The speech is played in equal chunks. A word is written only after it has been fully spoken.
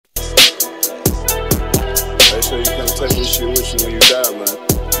shit with you when you die, man.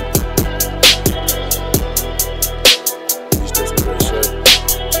 These just what they say.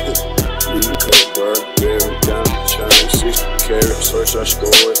 Lead cut, bird, berry, diamond, chain, 60 carats. First I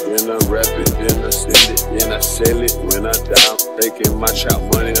score it, then I rap it, then I send it, then I sell it. When I die, I'm taking my chop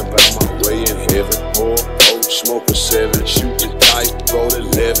money about my way in heaven. More, smoke a 7, shoot the dice, roll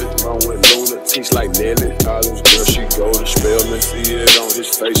 11. Run with lunatics like Nelly. College girl, she go to Spellman. See it on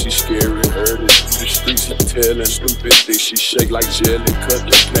his face, she scary. Heard it through the streets, he telling. Stupid thick, she shake like jelly. Cut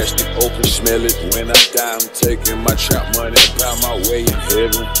the plastic open, smell it. When I die, I'm taking my trap money about my way in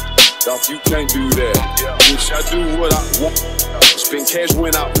heaven. Dolph, you can't do that. Bitch, I do what I want. Spend cash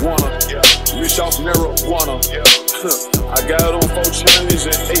when I wanna. Rich off marijuana. I got on 4 chains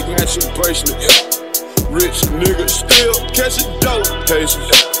and 8 matching bracelets. Rich nigga still catching dope cases.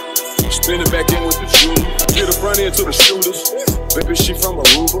 Spin it back in with the jeweler. Get a front end to the shooters. Baby, she from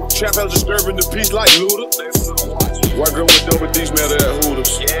Aruba. Trap house disturbing the peace like Luda. White girl with double D's met her at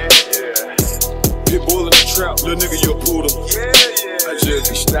Hooters. Pitbull in the trap, little nigga, you a poodle. I just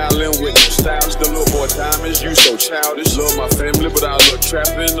be styling with them styles. The little boy diamonds, you so childish. Love my family, but I look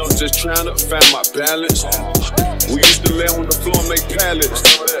trapping. I'm just trying to find my balance. We used to land on the floor and make pallets.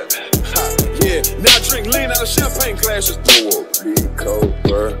 Yeah, now I drink lean out of champagne glasses. Pour up, lead cold,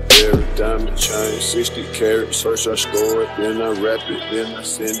 bird, berry, diamond, chain, 60 carats. First I score it, then I rap it, then I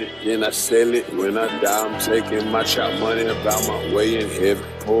send it, then I sell it. When I die, I'm taking my chop money about my way in heaven.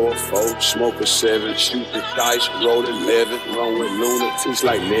 Pour 4, smoke a 7, shoot the dice, roll 11. Run with lunatics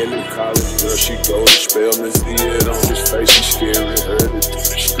like Nelly. College girl, she go to Spellman. See it on his face, she scary. Heard it through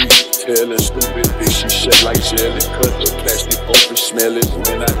the streets, telling. Stupid thick, she shake like jelly. Cut the plastic open, smell it.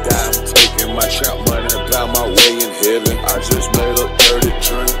 When I die, I'm taking my trap money about my way in heaven. I just made a dirty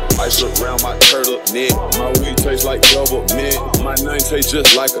drink, ice around my turtle neck. My weed tastes like double mint. My name tastes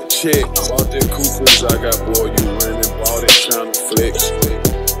just like a check. Bought them coupons, I got boy, you running, bought it, trying to flex.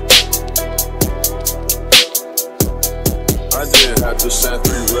 I didn't have to sign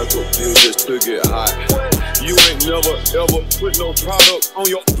 3 record deals just to get hot. You ain't never ever put no product on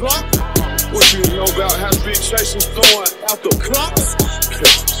your block. What you know about how big chasing throwing out the clocks?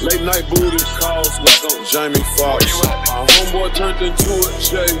 Late night booty calls like I'm Jamie Foxx. My homeboy turned into a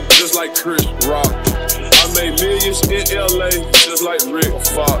J just like Chris Rock. I made millions in LA just like Rick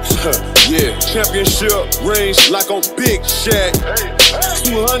Fox. Yeah, championship rings like on Big Shaq.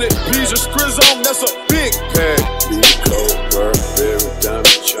 200 pieces of Skrizz on, that's a big pack. Lead cold, bird, berry,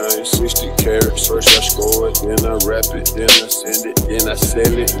 diamond, chain, 60 carats. First I score it, then I rap it, then I send it, then I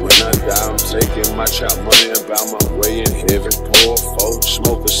sell it. When I die, I'm taking my chop money about my way in heaven. Pour 4,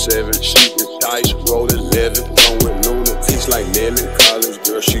 smoke a 7, shoot the dice, roll 11. Run with lunatics like Nelly. College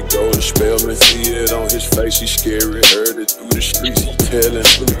girl, she go to Spellman. See it on his face, she scary. Heard it through the streets, he telling.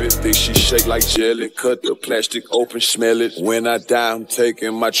 Stupid thick, she shake like jelly. Cut the plastic open, smell it. When I die, I'm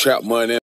taking my trap money.